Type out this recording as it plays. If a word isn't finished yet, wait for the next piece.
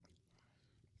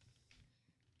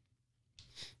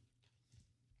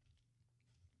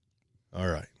All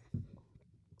right.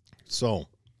 So,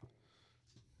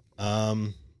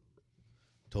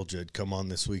 told you I'd come on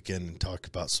this weekend and talk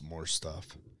about some more stuff.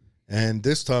 And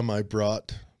this time I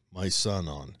brought my son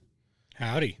on.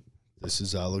 Howdy. This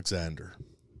is Alexander.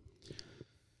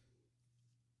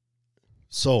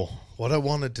 So, what I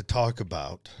wanted to talk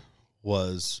about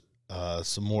was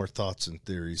some more thoughts and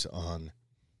theories on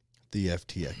the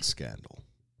FTX scandal.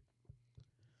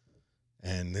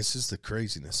 And this is the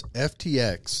craziness.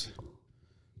 FTX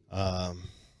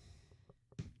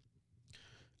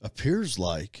appears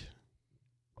like,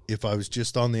 if I was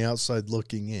just on the outside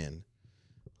looking in,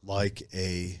 like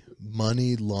a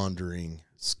money laundering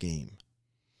scheme.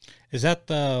 Is that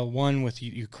the one with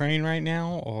Ukraine right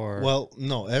now, or? Well,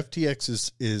 no.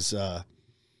 FTX is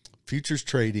futures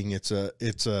trading. It's a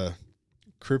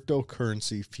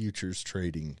cryptocurrency futures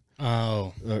trading.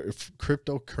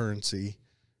 Cryptocurrency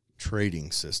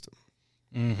trading system.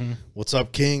 Mm-hmm. What's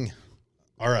up, King?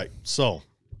 All right, so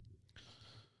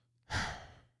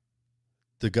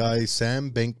the guy Sam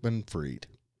Bankman-Fried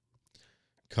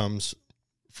comes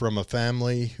from a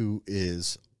family who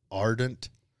is ardent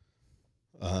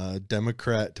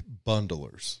Democrat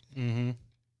bundlers. Mm-hmm.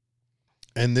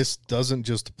 And this doesn't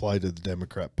just apply to the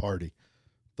Democrat Party,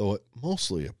 though it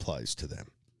mostly applies to them.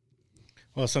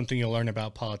 Well, something you'll learn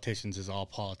about politicians is all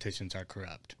politicians are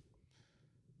corrupt.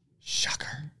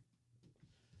 Shocker.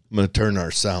 I'm going to turn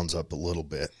our sounds up a little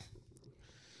bit.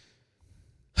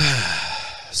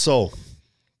 So,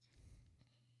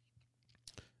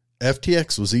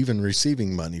 FTX was even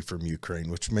receiving money from Ukraine,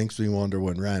 which makes me wonder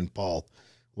when Rand Paul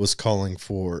was calling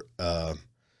for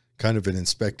kind of an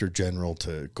inspector general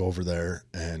to go over there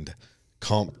and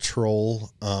control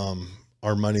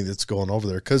our money that's going over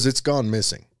there, because it's gone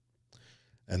missing.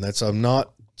 And I'm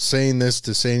not saying this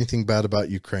to say anything bad about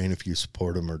Ukraine if you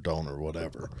support them or don't or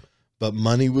whatever. But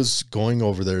money was going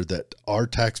over there, that our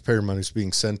taxpayer money is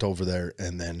being sent over there,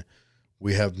 and then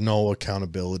we have no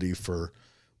accountability for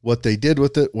what they did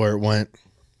with it, where it went,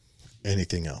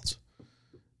 anything else.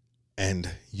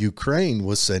 And Ukraine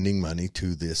was sending money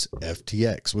to this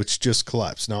FTX, which just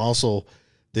collapsed. Now, also,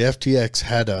 the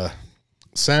FTX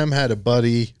Sam had a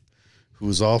buddy who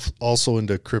was also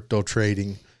into crypto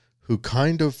trading, who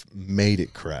kind of made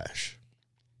it crash.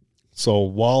 So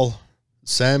while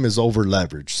Sam is over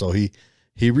leveraged, so he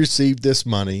received this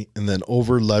money and then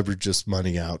over leveraged this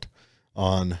money out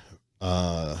on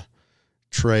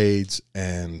trades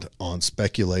and on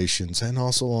speculations and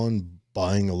also on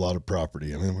buying a lot of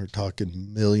property. I mean, we're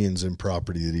talking millions in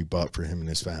property that he bought for him and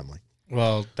his family.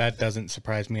 Well, that doesn't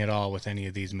surprise me at all with any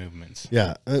of these movements.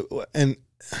 Yeah, and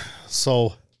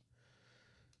so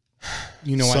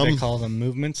you know why they call them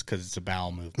movements? Because it's a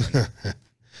bowel movement.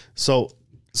 So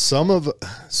some of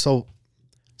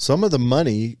the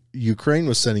money Ukraine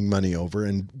was sending money over,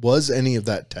 and was any of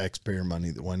that taxpayer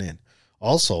money that went in.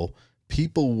 Also,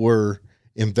 people were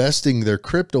investing their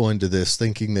crypto into this,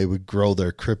 thinking they would grow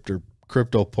their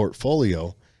crypto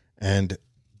portfolio, and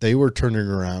they were turning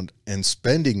around and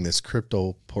spending this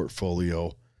crypto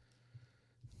portfolio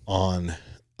on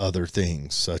other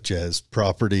things, such as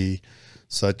property,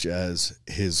 such as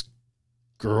his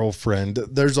girlfriend.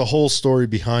 There's a whole story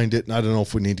behind it, and I don't know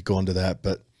if we need to go into that,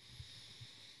 but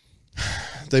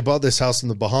they bought this house in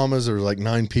the Bahamas. There were like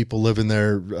 9 people living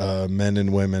there, men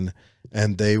and women,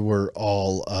 and they were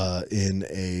all in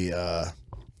a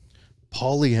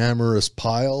polyamorous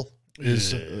pile,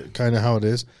 is kind of how it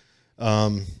is.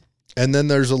 And then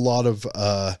there's a lot of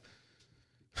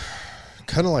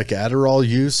kind of like Adderall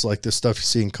use, like the stuff you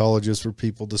see in colleges for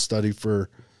people to study for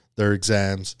their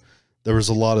exams. There was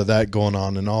a lot of that going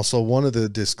on. And also one of the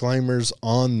disclaimers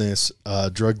on this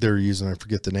drug they were using, I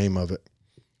forget the name of it,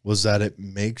 was that it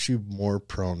makes you more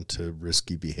prone to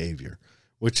risky behavior,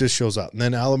 which just shows up. And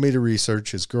then Alameda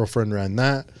Research, his girlfriend ran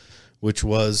that, which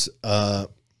was a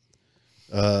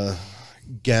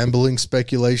gambling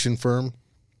speculation firm.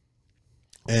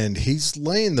 And he's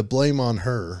laying the blame on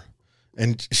her,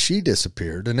 and she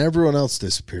disappeared, and everyone else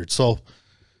disappeared. So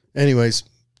anyways,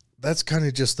 that's kind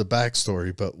of just the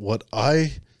backstory. But what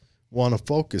I want to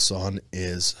focus on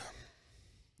is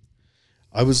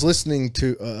I was listening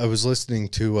to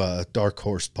Dark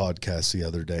Horse podcast the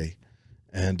other day,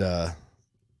 and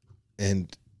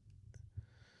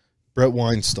Brett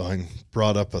Weinstein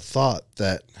brought up a thought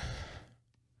that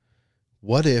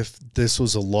what if this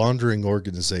was a laundering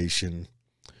organization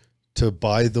to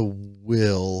buy the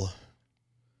will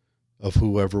of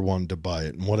whoever wanted to buy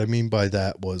it? And what I mean by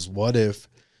that was, what if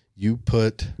you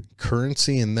put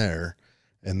currency in there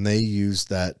and they use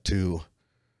that to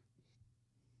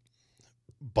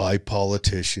buy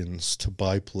politicians, to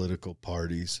buy political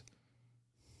parties,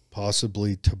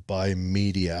 possibly to buy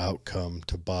media outcome,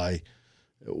 to buy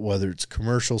whether it's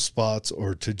commercial spots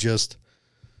or to just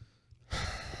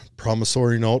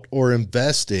promissory note or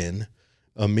invest in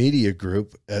a media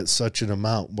group at such an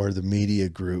amount where the media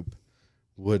group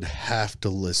would have to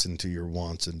listen to your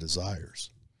wants and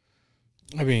desires.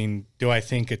 I mean, do I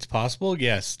think it's possible?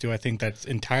 Yes. Do I think that's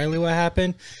entirely what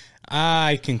happened?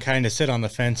 I can kind of sit on the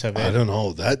fence of it. I don't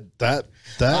know. That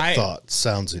thought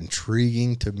sounds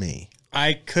intriguing to me.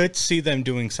 I could see them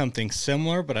doing something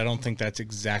similar, but I don't think that's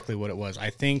exactly what it was. I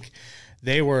think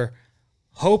they were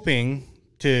hoping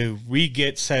to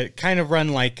kind of run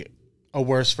like a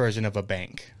worse version of a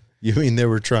bank. You mean they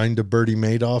were trying to Bertie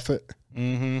Madoff it?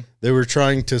 Mm-hmm. They were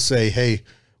trying to say, hey,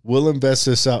 we'll invest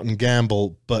this out and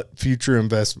gamble, but future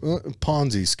investment,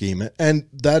 Ponzi scheme. And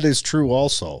that is true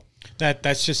also.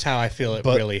 That's just how I feel it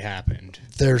really happened.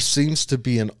 There seems to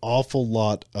be an awful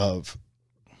lot of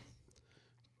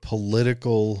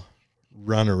political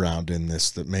runaround in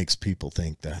this that makes people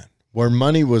think that. Where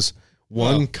money was,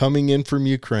 one, coming in from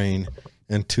Ukraine,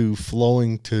 and two,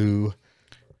 flowing to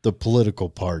the political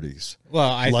parties.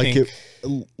 Well, I think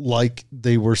like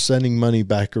they were sending money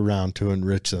back around to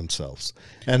enrich themselves.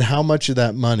 And how much of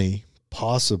that money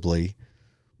possibly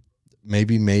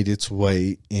maybe made its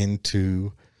way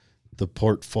into the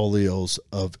portfolios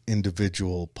of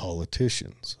individual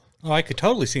politicians. Oh, I could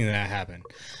totally see that happen.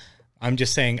 I'm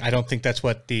just saying I don't think that's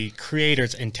what the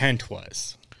creator's intent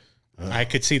was. I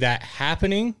could see that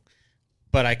happening,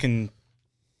 but I can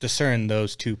discern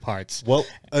those two parts. Well,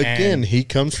 again, he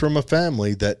comes from a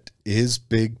family that is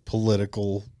big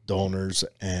political donors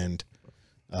and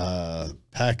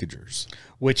packagers.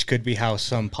 Which could be how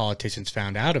some politicians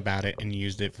found out about it and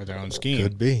used it for their own scheme.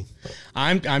 Could be.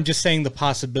 I'm just saying the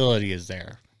possibility is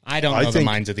there. I don't know the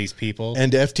minds of these people.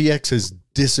 And FTX has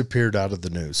disappeared out of the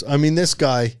news. I mean, this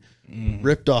guy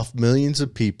ripped off millions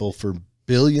of people for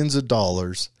billions of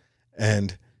dollars,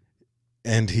 and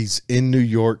he's in New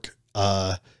York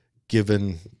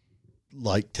giving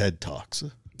like TED Talks.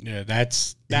 Yeah, that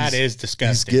is disgusting.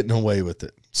 He's getting away with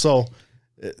it. So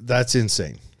that's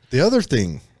insane. The other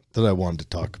thing that I wanted to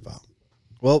talk about,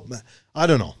 well, I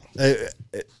don't know.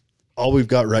 All we've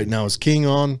got right now is King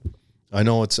on. I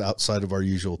know it's outside of our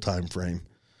usual time frame.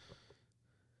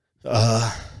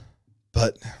 But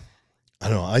I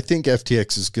don't know. I think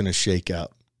FTX is going to shake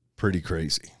out pretty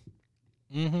crazy.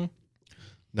 Mm-hmm.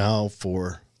 Now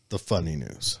for the funny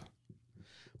news.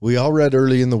 We all read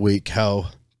early in the week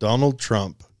how Donald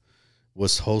Trump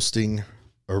was hosting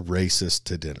a racist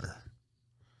to dinner.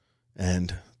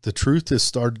 And the truth has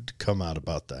started to come out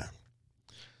about that.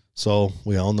 So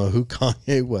we all know who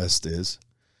Kanye West is,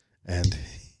 and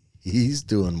he's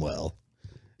doing well.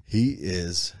 He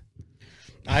is.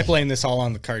 I blame this all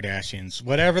on the Kardashians.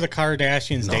 Whatever the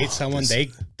Kardashians date someone,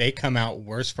 they come out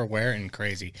worse for wear and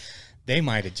crazy. They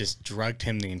might have just drugged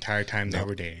him the entire time they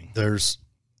were dating.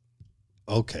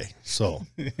 Okay, so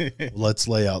let's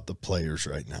lay out the players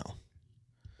right now.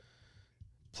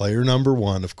 Player number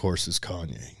one, of course, is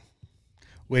Kanye.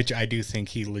 Which I do think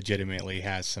he legitimately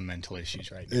has some mental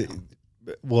issues right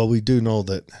now. Well, we do know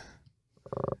that.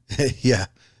 Yeah.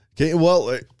 Okay,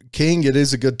 well, King, it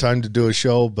is a good time to do a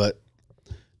show, but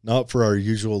not for our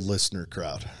usual listener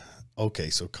crowd. Okay,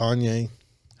 so Kanye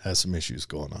has some issues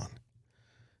going on.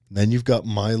 Then you've got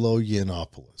Milo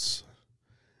Yiannopoulos.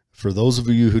 For those of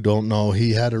you who don't know,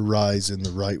 he had a rise in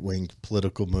the right-wing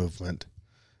political movement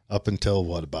up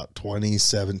until, about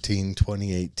 2017,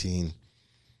 2018.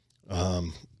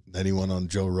 Then he went on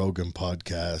Joe Rogan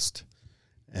podcast,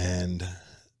 and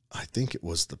I think it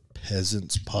was the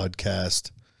Peasants podcast,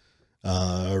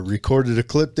 recorded a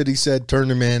clip that he said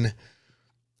turned him in,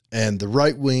 and the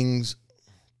right-wing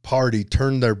party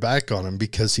turned their back on him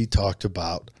because he talked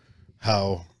about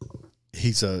how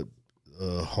he's a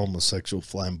homosexual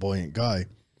flamboyant guy,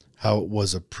 how it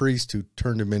was a priest who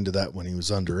turned him into that when he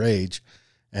was underage,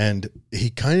 and he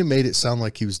kind of made it sound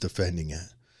like he was defending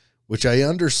it, which I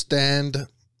understand.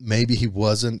 Maybe he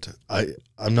wasn't.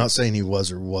 I'm not saying he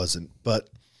was or wasn't, but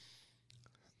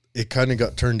it kind of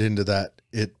got turned into that.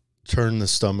 It turned the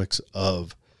stomachs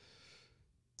of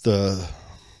the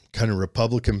kind of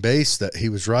Republican base that he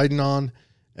was riding on,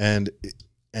 and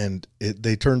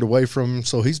they turned away from him.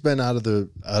 So he's been out of the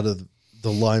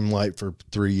limelight for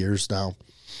 3 years now.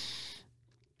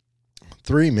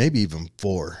 3, maybe even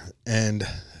 4. And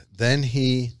then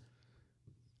he's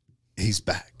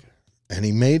back, and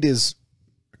he made his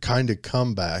kind of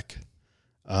comeback,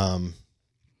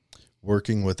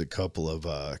 working with a couple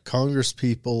of Congress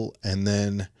people, and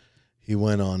then he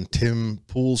went on Tim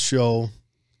Pool's show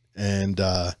and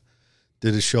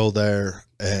did a show there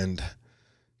and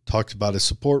talked about his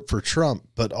support for Trump,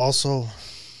 but also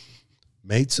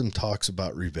made some talks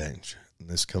about revenge. And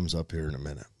this comes up here in a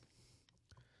minute.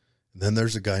 And then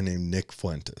there's a guy named Nick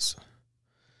Fuentes.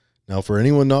 Now, for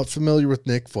anyone not familiar with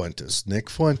Nick Fuentes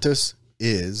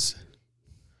is,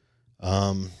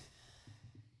 I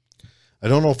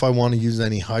don't know if I want to use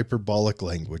any hyperbolic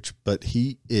language, but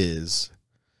he is,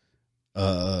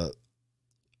 I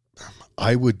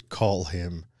would call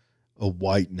him a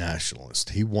white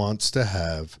nationalist. He wants to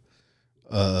have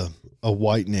a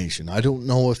white nation. I don't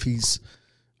know if he's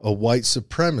a white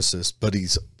supremacist, but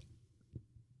he's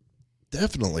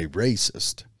definitely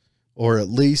racist, or at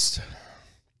least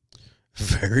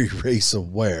very race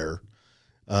aware.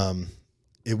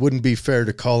 It wouldn't be fair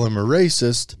to call him a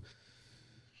racist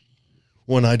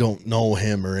when I don't know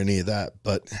him or any of that,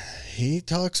 but he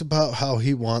talks about how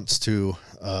he wants to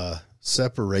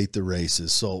separate the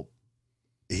races. So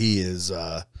he is,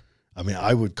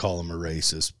 I would call him a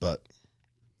racist, but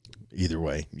either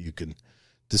way, you can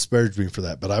disparage me for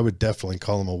that, but I would definitely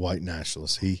call him a white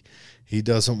nationalist. He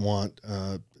doesn't want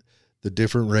the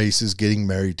different races getting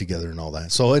married together and all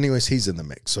that. So anyways, he's in the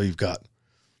mix. So you've got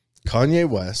Kanye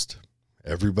West.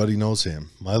 Everybody knows him.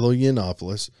 Milo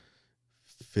Yiannopoulos.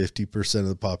 50% of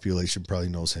the population probably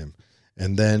knows him.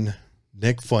 And then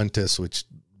Nick Fuentes, which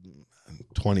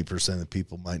 20% of the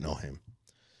people might know him.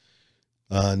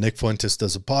 Nick Fuentes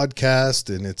does a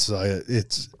podcast, and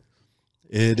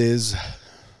it is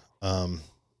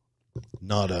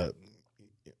not a,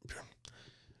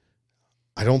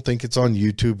 I don't think it's on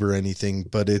YouTube or anything,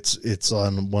 but it's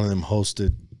on one of them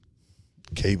hosted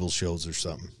cable shows or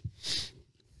something.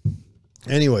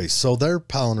 Anyway, so they're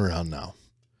palling around now.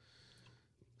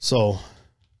 So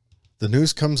the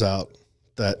news comes out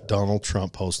that Donald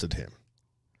Trump hosted him.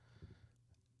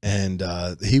 And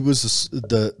he was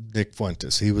the Nick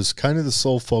Fuentes. He was kind of the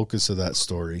sole focus of that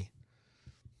story.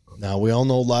 Now, we all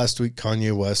know last week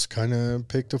Kanye West kind of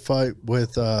picked a fight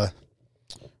with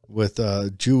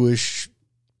Jewish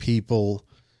people,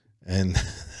 and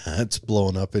that's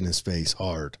blowing up in his face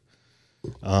hard.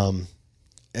 And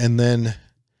then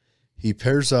he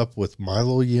pairs up with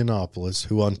Milo Yiannopoulos,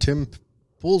 who on Tim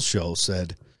Pool's show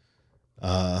said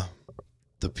the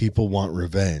people want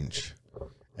revenge.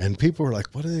 And people were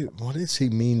like, what does he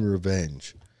mean,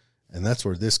 revenge? And that's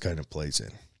where this kind of plays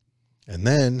in. And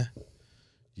then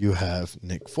you have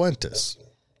Nick Fuentes.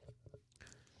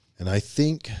 And I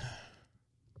think,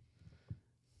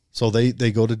 so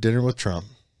they go to dinner with Trump.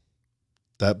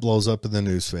 That blows up in the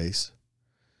news face.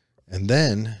 And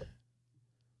then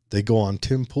they go on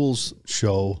Tim Pool's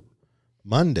show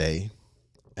Monday.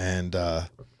 And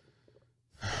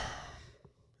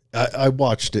I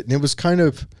watched it. And it was kind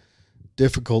of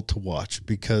difficult to watch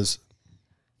because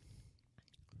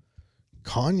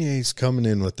Kanye's coming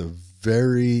in with a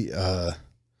very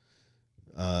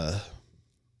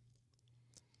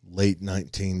late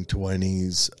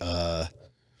 1920s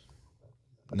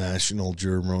National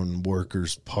German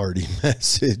Workers' Party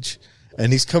message,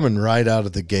 and he's coming right out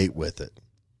of the gate with it.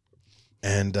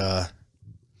 And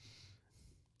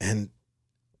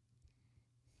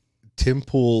Tim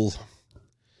Pool,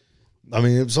 I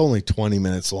mean, it was only 20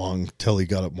 minutes long till he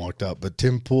got up and walked out. But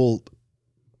Tim Pool,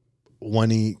 when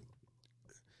he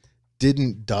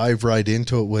didn't dive right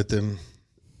into it with him,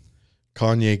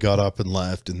 Kanye got up and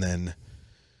left, and then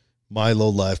Milo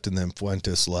left, and then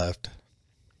Fuentes left.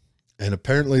 And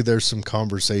apparently there's some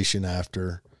conversation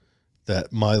after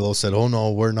that Milo said, oh,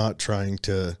 no, we're not trying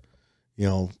to,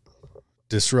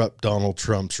 disrupt Donald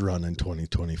Trump's run in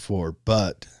 2024.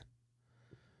 But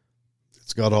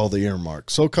it's got all the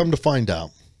earmarks. So come to find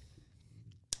out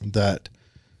that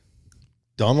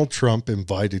Donald Trump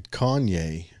invited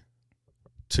Kanye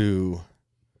to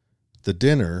the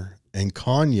dinner, and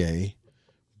Kanye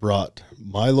brought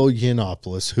Milo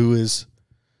Yiannopoulos, who is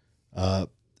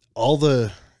all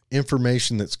the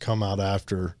information that's come out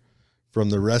after from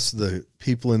the rest of the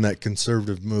people in that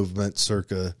conservative movement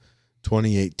circa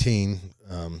 2018,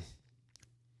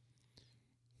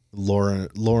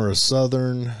 Laura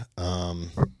Southern,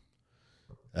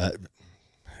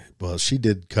 well, she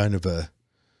did kind of a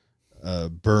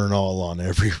burn all on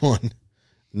everyone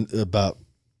about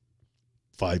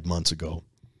 5 months ago,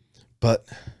 but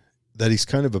that he's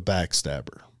kind of a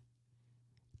backstabber,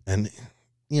 and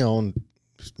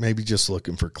maybe just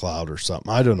looking for clout or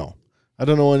something. I don't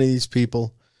know any of these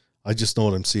people. I just know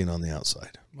what I'm seeing on the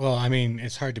outside. Well, I mean,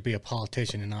 it's hard to be a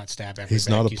politician and not stab everybody. He's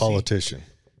not a politician.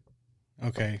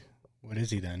 Okay. What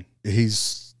is he then?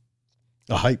 He's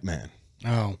a hype man.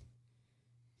 Oh.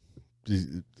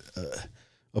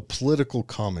 A political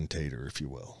commentator, if you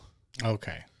will.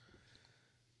 Okay.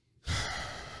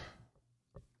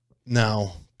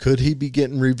 Now, Could he be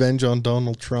getting revenge on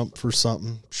Donald Trump for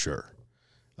something? Sure.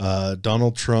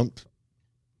 Donald Trump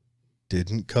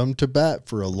didn't come to bat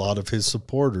for a lot of his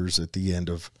supporters at the end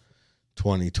of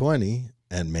 2020,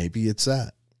 and maybe it's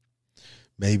that.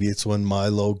 Maybe it's when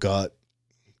Milo got,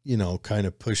 kind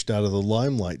of pushed out of the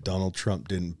limelight. Donald Trump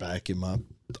didn't back him up,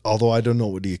 although I don't know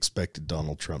what he expected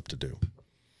Donald Trump to do.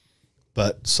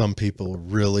 But some people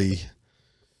really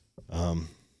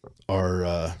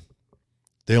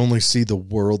they only see the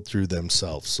world through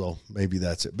themselves, so maybe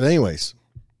that's it. But anyways,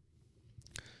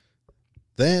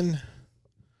 then,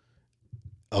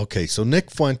 okay, so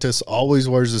Nick Fuentes always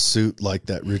wears a suit like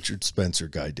that Richard Spencer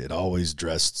guy did, always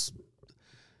dressed,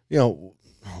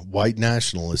 white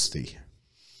nationalisty.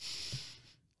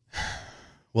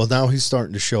 Well, now he's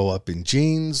starting to show up in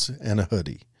jeans and a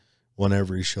hoodie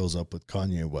whenever he shows up with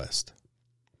Kanye West.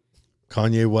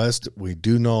 Kanye West, we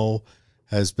do know,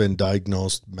 has been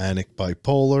diagnosed manic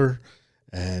bipolar,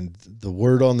 and the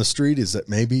word on the street is that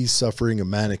maybe he's suffering a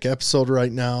manic episode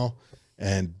right now,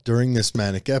 and during this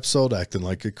manic episode, acting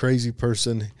like a crazy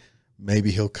person,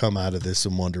 maybe he'll come out of this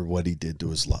and wonder what he did to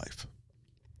his life.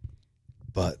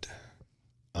 But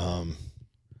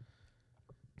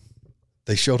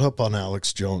they showed up on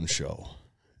Alex Jones' show,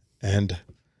 and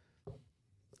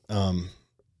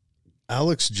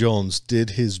Alex Jones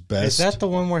did his best. Is that the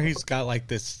one where he's got like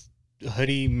this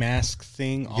hoodie mask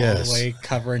thing all the way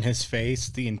covering his face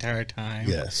the entire time?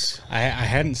 Yes. I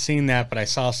hadn't seen that, but I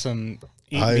saw some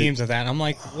memes of that. And I'm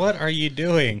like, what are you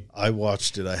doing? I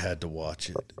watched it. I had to watch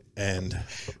it. And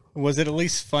was it at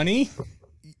least funny?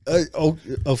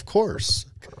 Of course.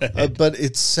 But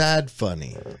it's sad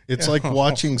funny. It's like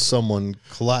watching someone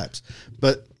collapse.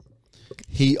 But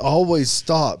he always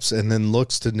stops and then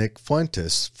looks to Nick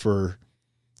Fuentes for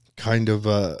kind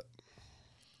of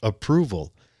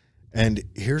approval. And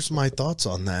here's my thoughts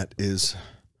on that is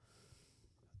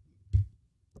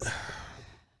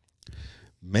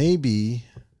maybe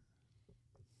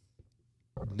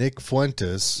Nick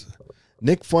Fuentes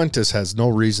has no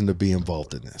reason to be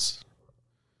involved in this,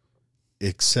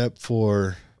 except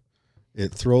for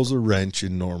it throws a wrench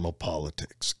in normal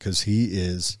politics, because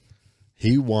he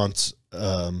wants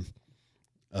a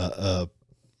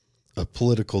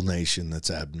political nation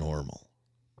that's abnormal.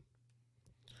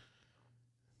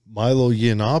 Milo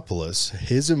Yiannopoulos,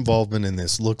 his involvement in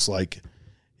this looks like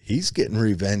he's getting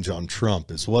revenge on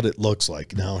Trump, is what it looks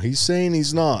like. Now, he's saying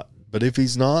he's not, but if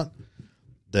he's not,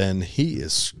 then he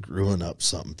is screwing up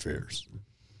something fierce.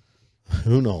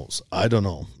 Who knows? I don't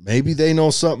know. Maybe they know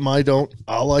something I don't.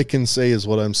 All I can say is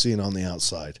what I'm seeing on the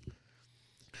outside.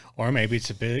 Or maybe it's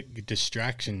a big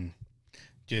distraction,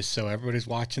 just so everybody's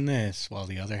watching this while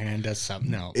the other hand does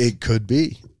something else. It could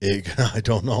be. I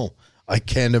don't know. I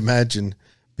can't imagine.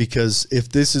 Because if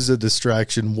this is a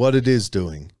distraction, what it is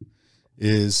doing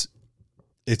is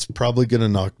it's probably going to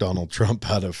knock Donald Trump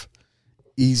out of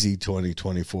easy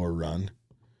 2024 run.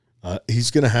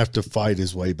 He's going to have to fight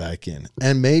his way back in.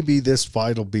 And maybe this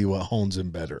fight will be what hones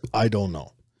him better. I don't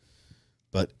know.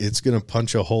 But it's going to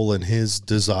punch a hole in his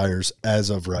desires as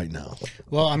of right now.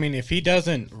 Well, I mean, if he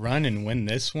doesn't run and win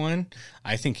this one,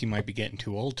 I think he might be getting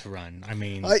too old to run. I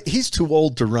mean, he's too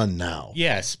old to run now.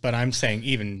 Yes, but I'm saying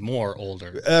even more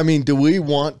older. I mean, do we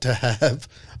want to have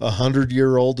a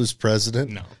 100-year-old as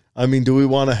president? No. I mean, do we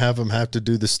want to have him have to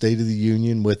do the State of the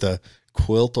Union with a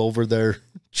quilt over their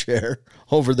chair,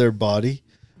 over their body?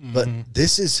 Mm-hmm. But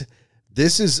this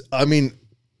is, I mean,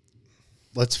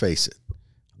 let's face it.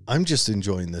 I'm just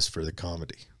enjoying this for the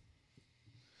comedy.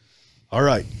 All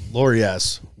right. Lori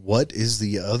asks, what is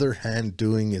the other hand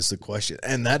doing is the question.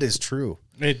 And that is true.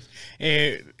 This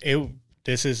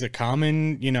is a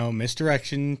common,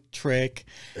 misdirection trick.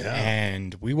 Yeah.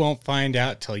 And we won't find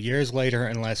out till years later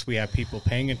unless we have people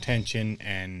paying attention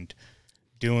and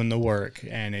doing the work.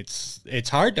 And it's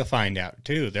hard to find out,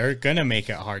 too. They're going to make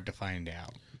it hard to find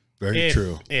out. Very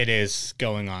true. It is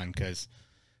going on because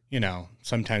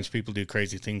sometimes people do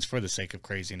crazy things for the sake of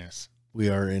craziness. We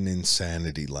are in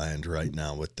insanity land right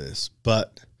now with this,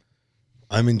 but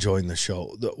I'm enjoying the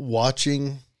show.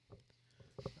 Watching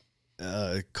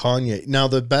Kanye. Now,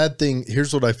 the bad thing,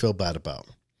 here's what I feel bad about.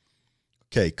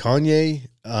 Okay, Kanye,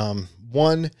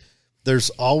 one, there's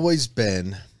always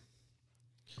been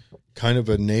kind of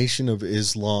a Nation of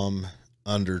Islam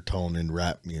undertone in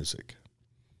rap music.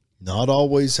 Not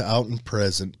always out and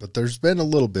present, but there's been a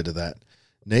little bit of that.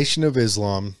 Nation of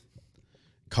Islam,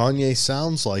 Kanye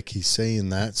sounds like he's saying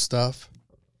that stuff,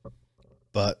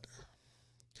 but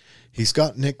he's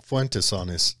got Nick Fuentes on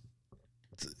his,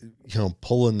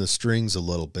 pulling the strings a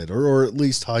little bit, or at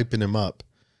least hyping him up.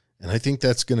 And I think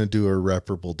that's going to do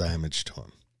irreparable damage to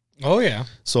him. Oh, yeah.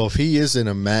 So if he is in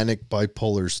a manic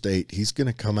bipolar state, he's going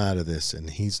to come out of this and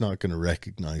he's not going to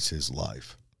recognize his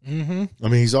life. Mm-hmm. I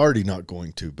mean, he's already not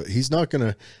going to, but he's not going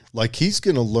to, like, he's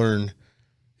going to learn,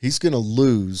 he's going to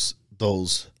lose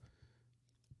those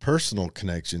personal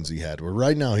connections he had. Where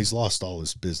right now he's lost all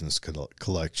his business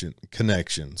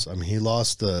connections. I mean, he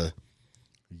lost the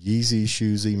Yeezy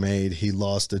shoes he made. He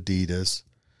lost Adidas.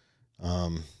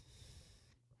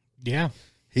 Yeah.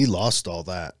 He lost all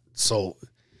that. So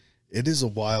it is a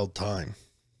wild time.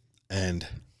 And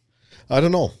I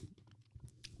don't know.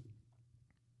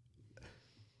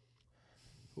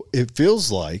 It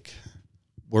feels like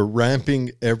we're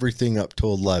ramping everything up to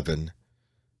 11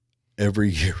 every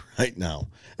year right now.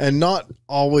 And not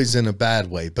always in a bad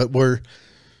way, but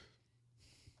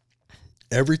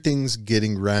everything's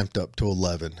getting ramped up to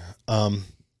 11.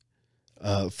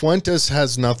 Fuentes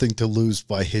has nothing to lose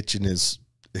by hitching his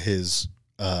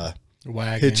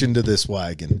hitching to this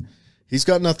wagon. He's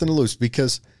got nothing to lose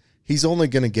because he's only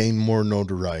going to gain more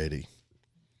notoriety.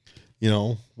 You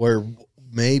know, where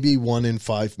maybe 1 in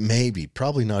 5, maybe,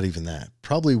 probably not even that.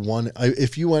 Probably one.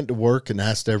 If you went to work and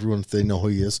asked everyone if they know who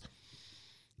he is,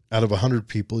 out of 100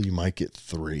 people, you might get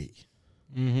 3.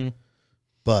 Mm-hmm.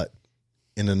 But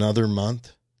in another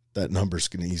month, that number's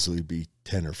going to easily be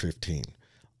 10 or 15.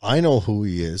 I know who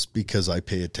he is because I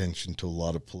pay attention to a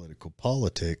lot of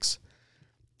politics.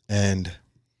 And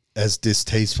as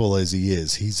distasteful as he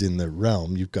is, he's in the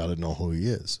realm. You've got to know who he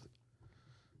is.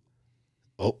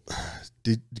 Oh,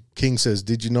 King says,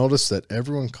 did you notice that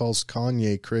everyone calls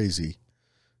Kanye crazy,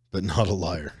 but not a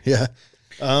liar? Yeah.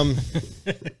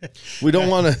 We don't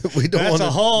want to. That's a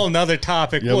whole nother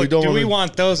topic. Yeah, Look, do we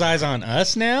want those eyes on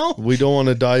us now? We don't want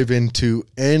to dive into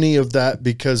any of that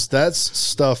because that's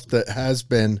stuff that has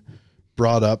been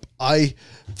brought up. I,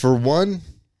 for one,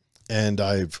 and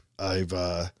I've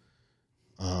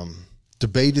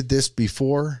debated this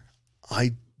before.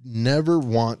 I never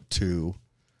want to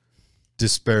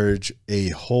disparage a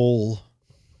whole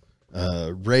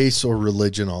race or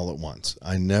religion all at once.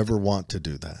 I never want to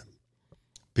do that.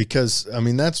 Because, I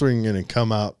mean, that's when you're going to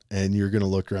come out and you're going to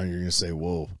look around and you're going to say,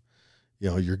 whoa, you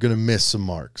know, you're going to miss some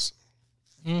marks.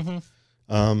 Mm-hmm.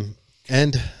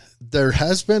 And there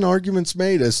has been arguments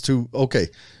made as to, okay,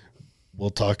 we'll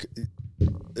talk.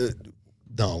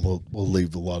 No, we'll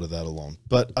leave a lot of that alone.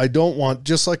 But I don't want,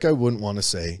 just like I wouldn't want to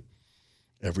say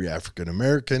every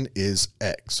African-American is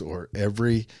X or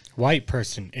every white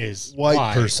person is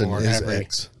white person or is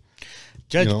X.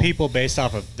 Judge people based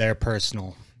off of their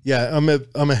personal. Yeah,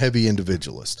 I'm a heavy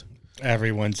individualist.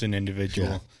 Everyone's an individual.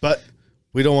 Yeah. But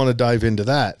we don't want to dive into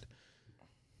that.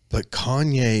 But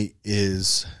Kanye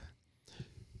is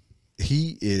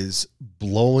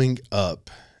blowing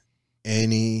up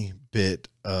any bit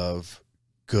of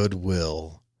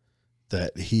goodwill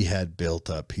that he had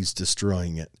built up. He's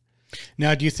destroying it.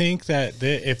 Now, do you think that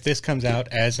if this comes out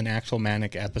as an actual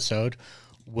manic episode,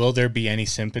 will there be any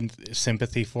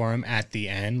sympathy for him at the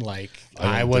end? Like,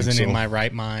 I wasn't in my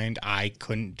right mind. I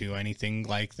couldn't do anything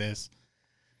like this.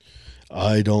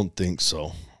 I don't think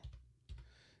so.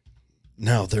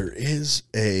 Now, there is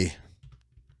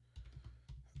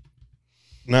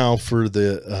now for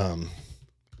the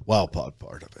WildPod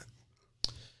part of it.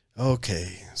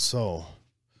 Okay, so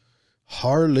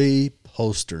Harley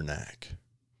Posternak.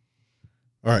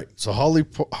 All right, so Harley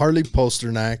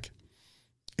Posternak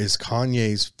is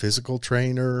Kanye's physical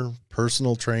trainer,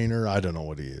 personal trainer. I don't know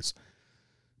what he is.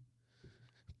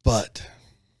 But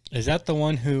is that the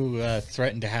one who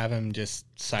threatened to have him just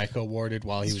psycho warded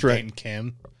while he was dating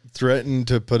Kim? Threatened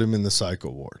to put him in the psycho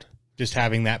ward. Just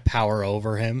having that power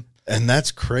over him. And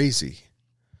that's crazy.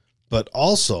 But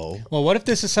also, well, what if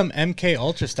this is some MK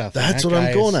Ultra stuff? That's what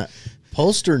I'm going at.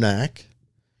 Posternak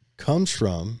comes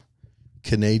from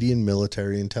Canadian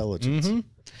military intelligence. Mm-hmm.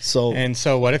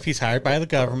 So what if he's hired by the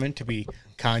government to be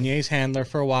Kanye's handler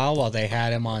for a while they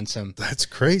had him on some... That's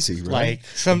crazy, right?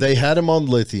 They had him on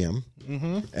lithium,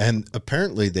 and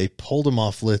apparently they pulled him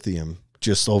off lithium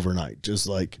just overnight, just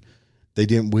like they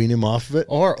didn't wean him off of it.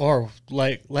 Or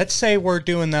like, let's say we're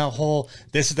doing that whole,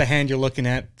 this is the hand you're looking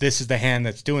at, this is the hand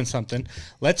that's doing something.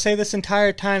 Let's say this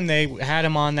entire time they had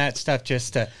him on that stuff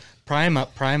just to... Prime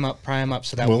up,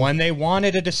 so that when they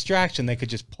wanted a distraction, they could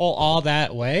just pull all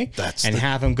that away and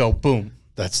have him go boom.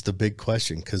 That's the big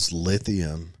question, because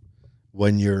lithium,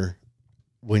 when you're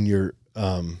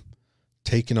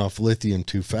taking off lithium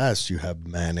too fast, you have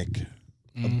manic.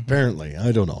 Mm-hmm. Apparently,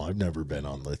 I don't know. I've never been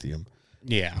on lithium.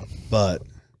 Yeah, but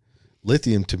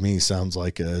lithium to me sounds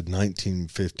like a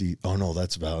 1950. Oh no,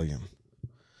 that's Valium.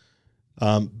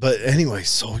 But anyway,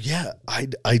 so yeah,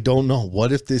 I don't know.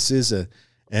 What if this is a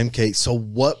MK? So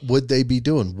what would they be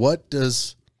doing? What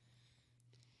does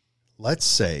let's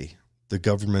say the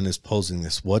government is posing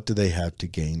this. What do they have to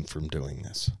gain from doing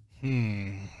this?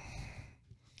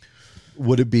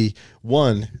 Would it be,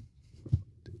 one,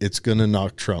 it's going to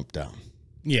knock Trump down?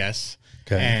 Yes.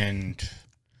 Okay. And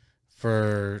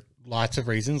for lots of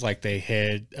reasons, like they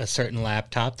hid a certain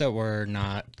laptop that we're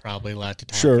not probably allowed to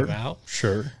talk about.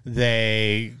 Sure.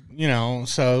 They,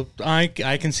 so I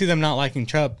can see them not liking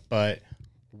Trump, but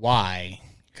why?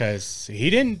 Because he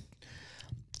didn't,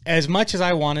 as much as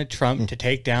I wanted Trump to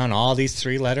take down all these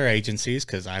 3-letter agencies,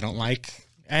 because I don't like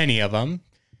any of them,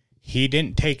 he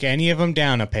didn't take any of them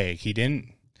down a peg. He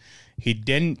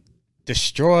didn't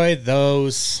destroy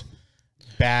those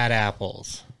bad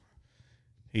apples.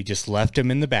 He just left them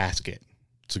in the basket.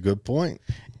 It's a good point.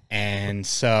 And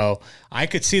so I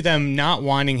could see them not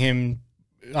wanting him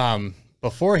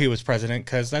before he was president,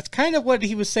 because that's kind of what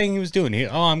he was saying he was doing.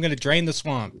 I'm going to drain the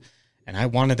swamp. And I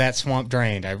wanted that swamp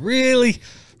drained. I really,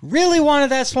 really wanted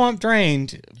that swamp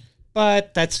drained.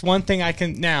 But that's one thing I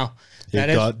can now.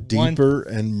 It got deeper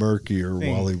and murkier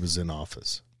while he was in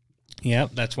office.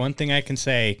 Yep, that's one thing I can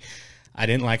say I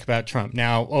didn't like about Trump.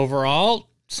 Now, overall,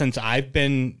 since I've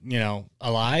been,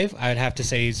 alive, I'd have to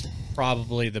say he's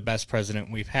probably the best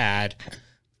president we've had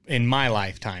in my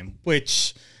lifetime,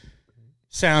 which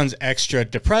sounds extra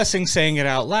depressing saying it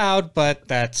out loud, but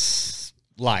that's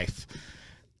life.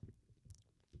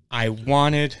 I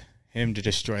wanted him to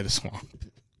destroy the swamp.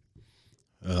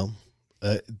 Well,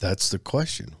 that's the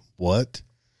question. What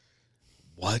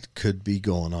could be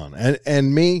going on?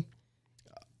 And me,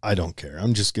 I don't care.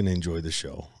 I'm just going to enjoy the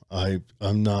show.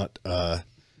 I'm not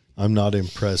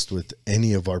impressed with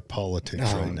any of our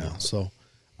politics right now. So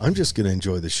I'm just going to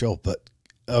enjoy the show. But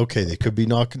okay, they could be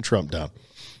knocking Trump down.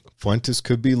 Fuentes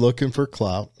could be looking for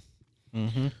clout.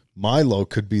 Mm-hmm. Milo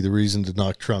could be the reason to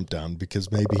knock Trump down,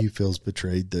 because maybe he feels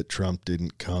betrayed that Trump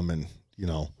didn't come and,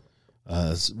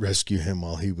 rescue him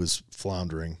while he was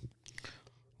floundering.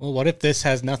 Well, what if this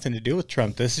has nothing to do with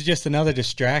Trump? This is just another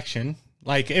distraction.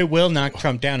 Like, it will knock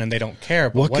Trump down and they don't care.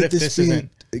 But what if this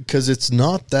isn't? Because it's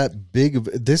not that big of.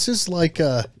 This is like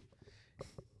a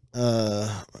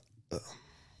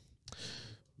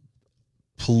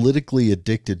politically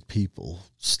addicted people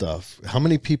stuff. How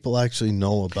many people actually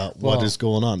know about what is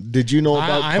going on? Did you know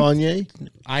about Kanye?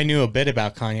 I knew a bit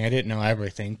about Kanye. I didn't know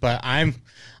everything, but I'm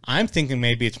thinking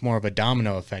maybe it's more of a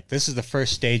domino effect. This is the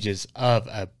first stages of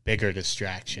a bigger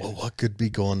distraction. Well, what could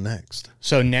be going next?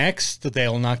 So next,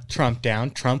 they'll knock Trump down.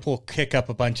 Trump will kick up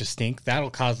a bunch of stink. That'll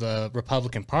cause the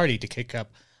Republican Party to kick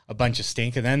up a bunch of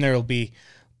stink, and then there will be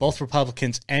both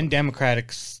Republicans and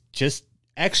Democrats just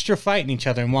extra fighting each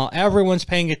other. And while everyone's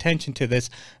paying attention to this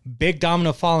big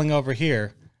domino falling over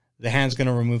here, the hand's going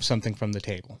to remove something from the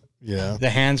table. Yeah. The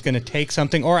hand's going to take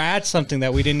something or add something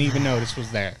that we didn't even notice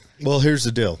was there. Well, here's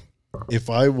the deal. If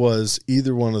I was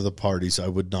either one of the parties, I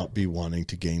would not be wanting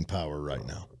to gain power right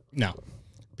now. No.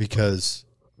 Because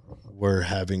we're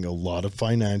having a lot of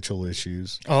financial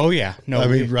issues. Oh, yeah. No. I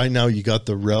mean, right now you got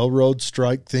the railroad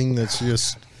strike thing that's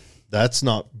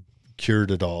not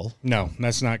cured at all. No,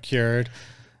 that's not cured.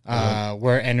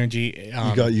 We're energy.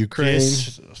 You got Ukraine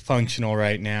dysfunctional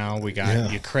right now. We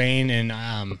got Ukraine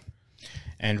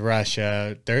and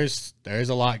Russia. There's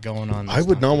a lot going on. I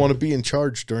would not want to be in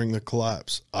charge during the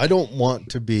collapse. I don't want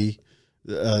to be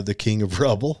the king of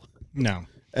rubble. No.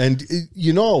 And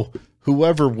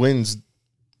whoever wins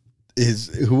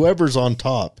whoever's on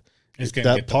top.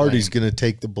 That party's going to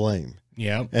take the blame.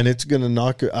 Yeah. And it's going to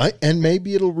knock it. And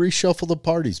maybe it'll reshuffle the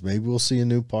parties. Maybe we'll see a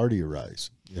new party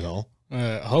arise,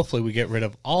 Hopefully we get rid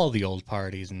of all the old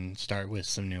parties and start with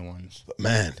some new ones. But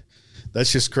man,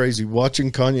 that's just crazy.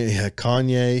 Watching Kanye. Yeah,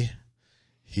 Kanye,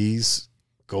 he's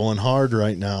going hard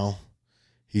right now.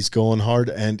 He's going hard,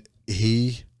 and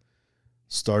he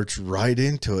starts right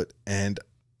into it. And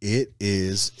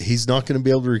he's not going to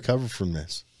be able to recover from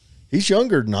this. He's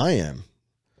younger than I am.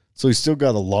 So he's still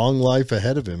got a long life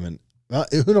ahead of him. And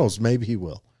who knows? Maybe he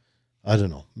will. I don't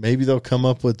know. Maybe they'll come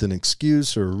up with an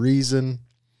excuse or a reason.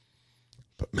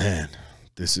 But man,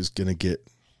 this is going to get...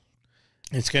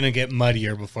 It's going to get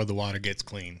muddier before the water gets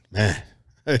clean. Man,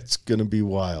 it's going to be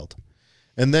wild.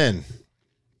 And then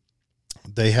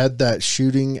they had that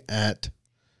shooting at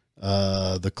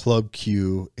the Club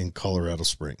Q in Colorado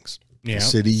Springs. Yeah, the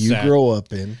city you grow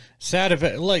up in. Sad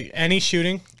event. Like any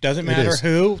shooting, doesn't matter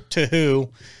who to who,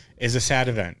 is a sad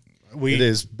event. It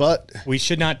is, but we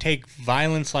should not take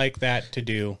violence like that to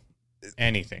do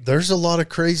anything. There's a lot of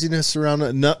craziness around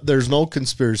it. There's no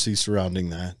conspiracy surrounding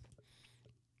that.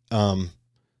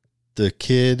 The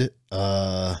kid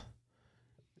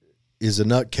is a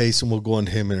nutcase, and we'll go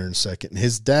into him in a second.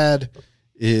 His dad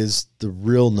is the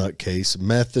real nutcase,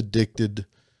 meth addicted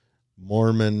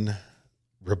Mormon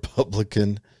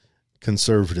Republican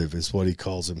conservative is what he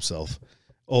calls himself.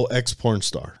 Oh, ex-porn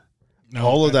star. No,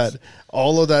 all of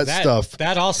that stuff.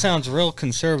 That all sounds real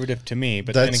conservative to me,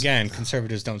 but then again,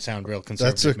 conservatives don't sound real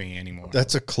conservative to me anymore.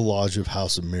 That's a collage of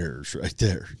House of Mirrors right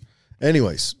there.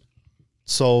 Anyways,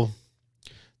 so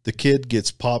the kid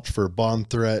gets popped for a bomb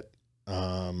threat.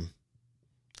 I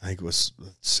think it was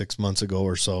 6 months ago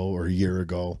or so, or a year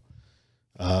ago.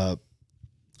 I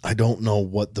don't know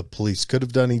what the police could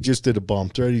have done. He just did a bomb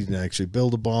threat. He didn't actually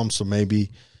build a bomb, so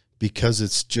maybe because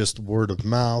it's just word of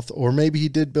mouth, or maybe he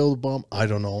did build a bomb. I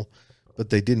don't know, but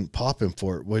they didn't pop him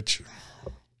for it, which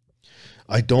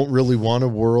I don't really want a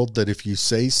world that if you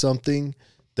say something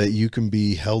that you can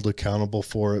be held accountable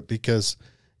for it, because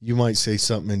you might say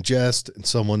something in jest and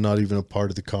someone not even a part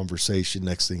of the conversation.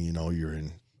 Next thing you know, you're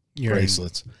in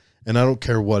bracelets. And I don't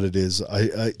care what it is.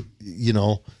 I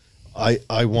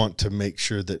want to make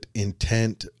sure that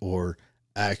intent or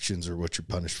actions are what you're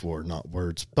punished for, not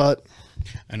words. But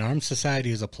an armed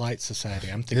society is a polite society.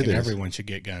 I'm thinking everyone should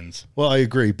get guns. Well, I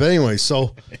agree. But anyway,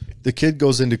 so the kid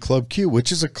goes into Club Q,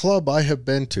 which is a club I have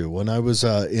been to when I was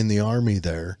in the Army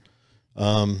there.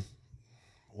 What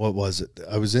was it?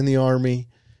 I was in the Army,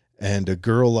 and a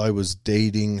girl I was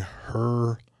dating,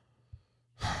 her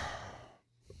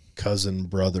cousin,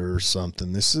 brother or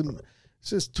something. This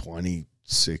is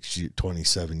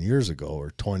 27 years ago,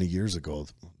 or 20 years ago.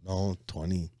 No,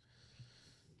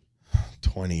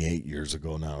 28 years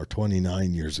ago now, or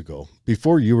 29 years ago.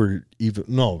 Before you were even,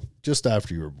 no, just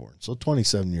after you were born. So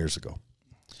 27 years ago.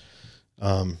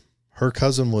 Her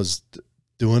cousin was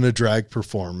doing a drag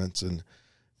performance,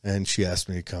 and she asked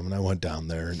me to come, and I went down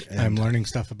there. And I'm learning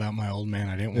stuff about my old man.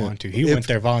 I didn't want to. He went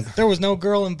there volunteer. There was no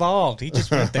girl involved. He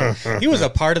just went there. He was a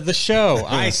part of the show.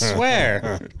 I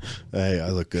swear. Hey, I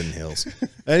look good in heels.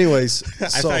 Anyways.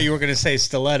 I thought you were going to say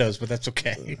stilettos, but that's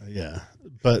okay. Yeah,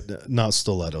 but not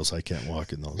stilettos. I can't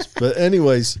walk in those. But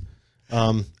anyways,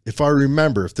 if I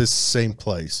remember, if this is the same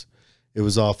place, it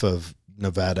was off of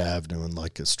Nevada Avenue in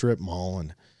like a strip mall.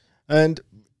 And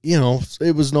you know,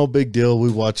 it was no big deal.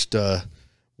 We watched a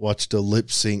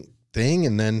lip sync thing,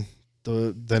 and then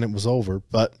it was over.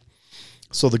 But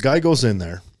so the guy goes in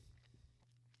there,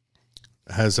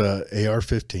 has a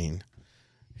AR-15.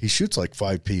 He shoots like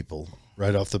 5 people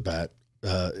right off the bat,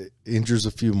 injures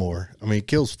a few more. I mean, he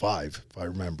kills 5 if I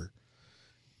remember.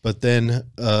 But then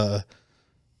a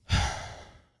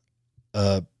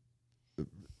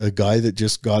guy that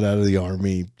just got out of the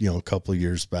Army, a couple of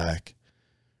years back,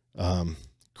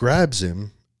 grabs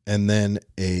him, and then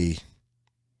I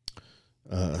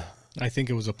think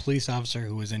it was a police officer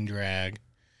who was in drag.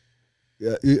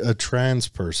 A trans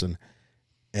person.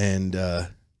 And I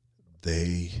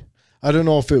don't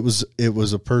know if it was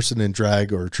a person in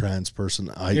drag or a trans person.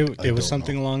 It was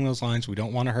something along those lines. We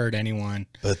don't want to hurt anyone.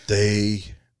 But they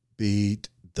beat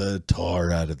the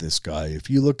tar out of this guy. If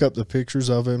you look up the pictures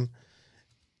of him,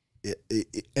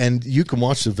 and you can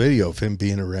watch the video of him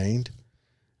being arraigned,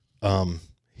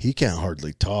 he can't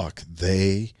hardly talk.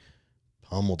 They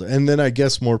pummeled him. And then I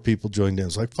guess more people joined in.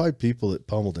 It's like 5 people that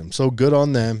pummeled him. So good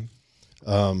on them.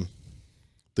 The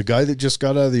guy that just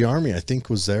got out of the Army, I think,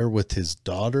 was there with his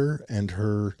daughter and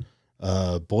her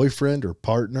boyfriend or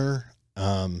partner,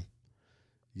 and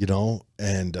I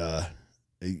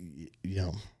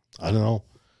don't know.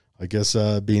 I guess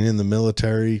being in the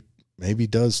military maybe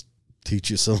does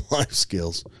teach you some life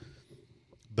skills.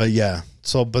 But yeah,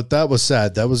 but that was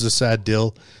sad. That was a sad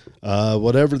deal.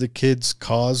 Whatever the kid's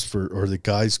cause for, or the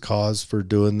guy's cause for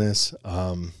doing this,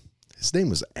 his name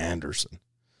was Anderson.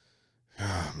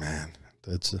 Oh man,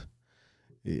 that's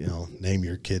name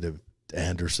your kid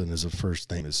Anderson as a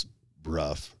first name is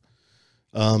rough.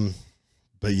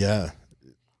 But yeah,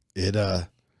 I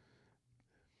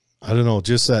don't know,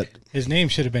 just that his name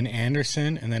should have been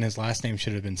Anderson, and then his last name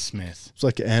should have been Smith. It's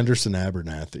like Anderson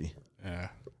Abernathy. Yeah,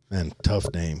 man, tough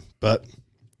name, but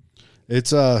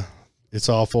it's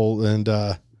awful, and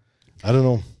I don't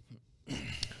know.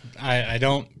 I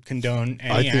don't condone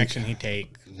any action he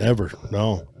take. Never,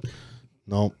 no,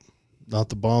 not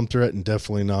the bomb threat, and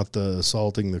definitely not the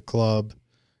assaulting the club.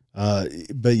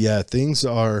 But yeah, things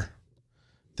are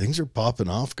popping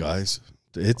off, guys.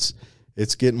 It's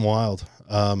getting wild.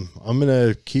 I'm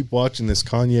gonna keep watching this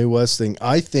Kanye West thing.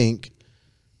 I think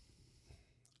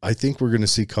we're gonna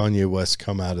see Kanye West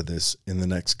come out of this in the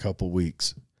next couple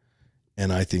weeks,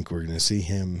 and I think we're gonna see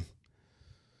him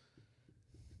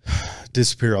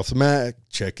disappear off the map,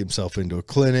 check himself into a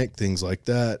clinic, things like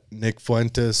that. Nick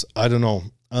Fuentes, I don't know.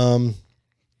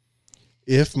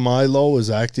 If Milo is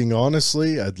acting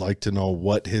honestly, I'd like to know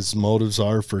what his motives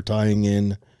are for tying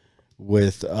in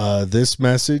with this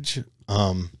message.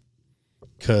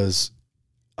 Because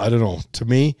I don't know. To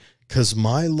me, because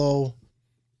Milo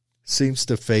seems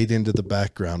to fade into the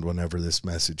background whenever this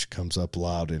message comes up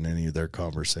loud in any of their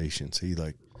conversations.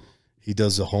 He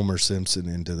does a Homer Simpson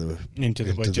into the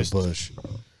bush.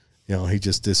 You know, he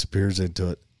just disappears into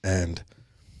it. And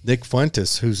Nick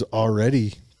Fuentes, who's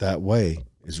already that way,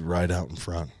 is right out in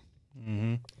front.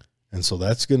 Mm-hmm. And so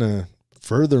that's going to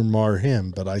further mar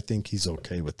him, but I think he's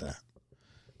okay with that.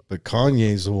 But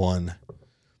Kanye's the one.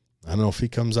 I don't know if he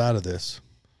comes out of this.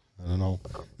 I don't know.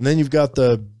 And then you've got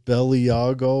the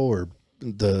Beliago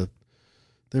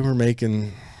they were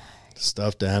making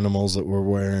stuffed animals that were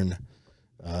wearing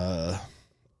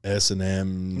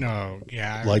S&M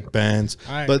like bands.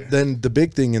 But then the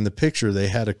big thing in the picture, they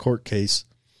had a court case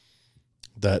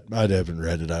that I haven't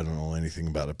read it. I don't know anything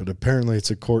about it, but apparently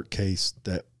it's a court case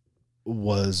that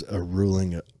was a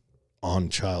ruling on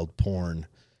child porn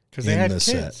in the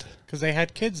set. Because they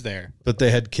had kids there. But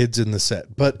they had kids in the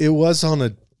set. But it was on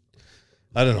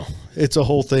I don't know. It's a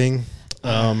whole thing.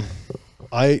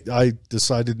 I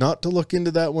decided not to look into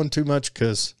that one too much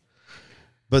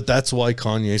but that's why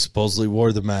Kanye supposedly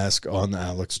wore the mask on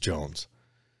Alex Jones.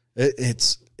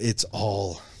 It's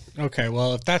all okay.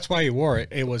 Well, if that's why he wore it,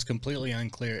 it was completely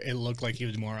unclear. It looked like he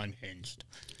was more unhinged.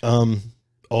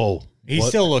 He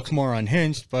still looks more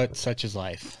unhinged, but such is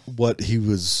life. What he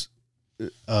was,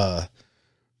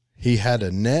 he had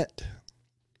a net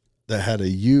that had a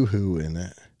yoo-hoo in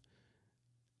it,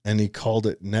 and he called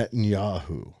it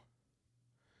Netanyahu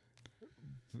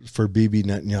for Bibi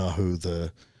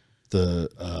Netanyahu,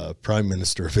 the Prime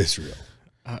Minister of Israel.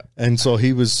 And so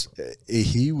he was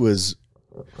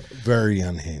very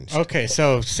unhinged. Okay,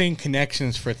 so seeing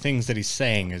connections for things that he's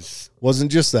saying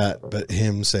wasn't just that, but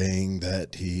him saying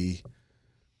that he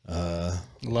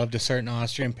loved a certain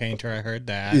Austrian painter. I heard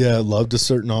that. Yeah, loved a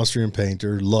certain Austrian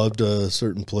painter, loved a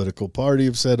certain political party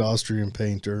of said Austrian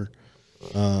painter.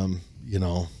 You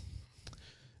know,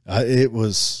 it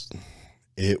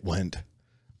went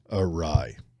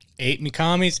awry. Ate me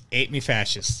commies, ate me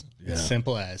fascists. Yeah. As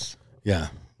simple as. Yeah.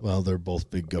 Well, they're both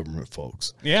big government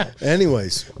folks. Yeah.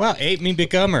 Anyways. Well, ate me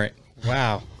becommer.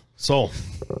 Wow. So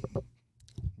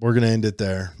we're going to end it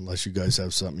there unless you guys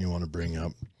have something you want to bring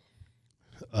up.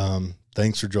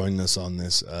 Thanks for joining us on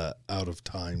this out of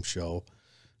time show.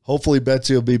 Hopefully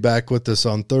Betsy will be back with us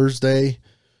on Thursday.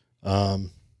 You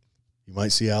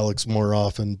might see Alex more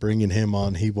often, bringing him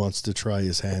on. He wants to try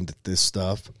his hand at this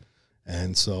stuff.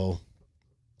 And so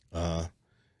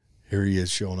here he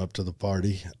is showing up to the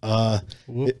party.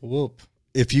 Whoop.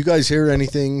 If you guys hear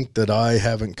anything that I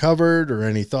haven't covered or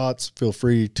any thoughts, feel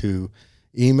free to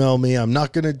email me. I'm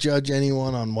not going to judge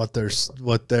anyone on what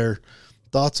their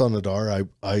thoughts on it are.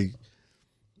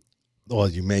 Well,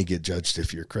 you may get judged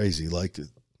if you're crazy. Like,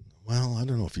 well, I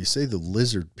don't know. If you say the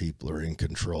lizard people are in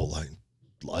control,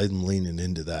 I'm leaning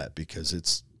into that because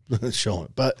it's showing.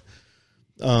 But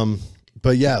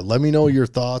yeah, let me know your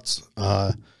thoughts.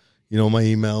 You know, my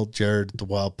email,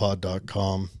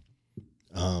 jared@thewildpod.com.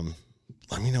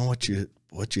 Let me know what you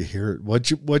hear,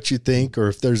 what you think, or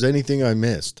if there's anything I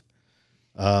missed.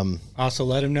 Also,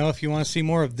 let him know if you want to see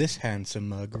more of this handsome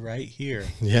mug right here.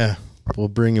 Yeah, we'll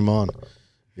bring him on.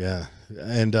 Yeah,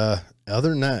 and other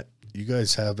than that, you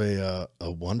guys have a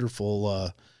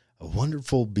wonderful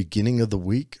beginning of the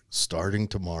week starting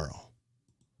tomorrow.